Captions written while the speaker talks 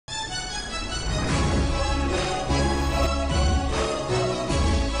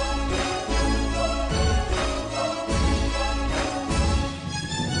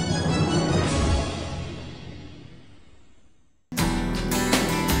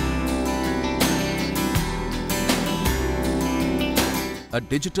a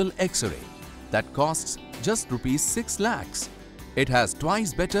digital X-ray that costs just rupees 6 lakhs. It has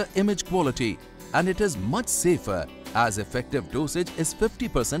twice better image quality and it is much safer as effective dosage is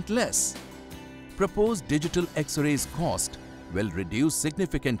 50% less. Proposed digital X-ray's cost will reduce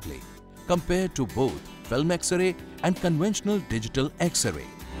significantly compared to both film X-ray and conventional digital X-ray.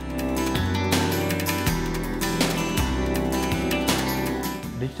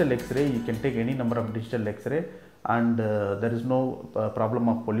 Digital X-ray, you can take any number of digital X-ray and there is no problem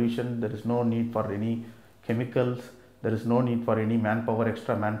of pollution, there is no need for any chemicals, there is no need for any manpower,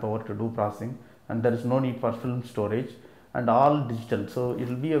 extra manpower to do processing, and there is no need for film storage, and all digital. So it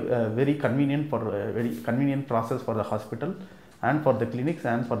will be a very convenient process for the hospital and for the clinics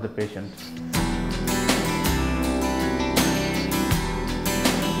and for the patients.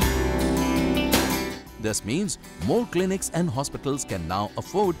 This means more clinics and hospitals can now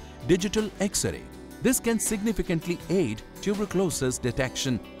afford digital X-ray. This can significantly aid tuberculosis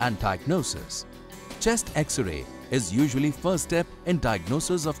detection and diagnosis. Chest X-ray is usually first step in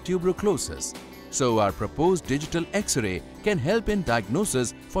diagnosis of tuberculosis. So our proposed digital X-ray can help in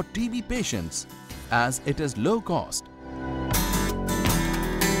diagnosis for TB patients as it is low cost.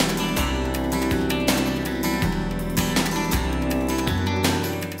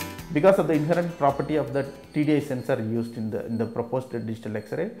 Because of the inherent property of the TDI sensor used in the proposed digital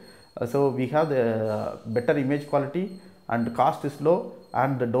X-ray, so we have the better image quality and cost is low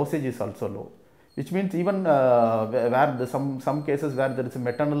and the dosage is also low. Which means even where some cases where there is a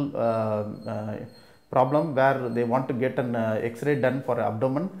maternal problem where they want to get an X-ray done for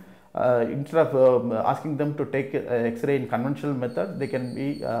abdomen, instead of asking them to take X-ray in conventional method, they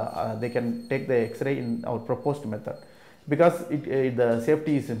can take the X-ray in our proposed method because the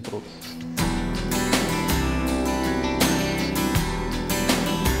safety is improved.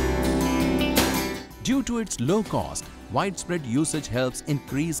 Due to its low cost, widespread usage helps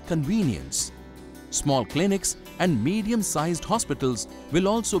increase convenience. Small clinics and medium-sized hospitals will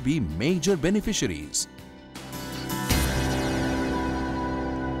also be major beneficiaries.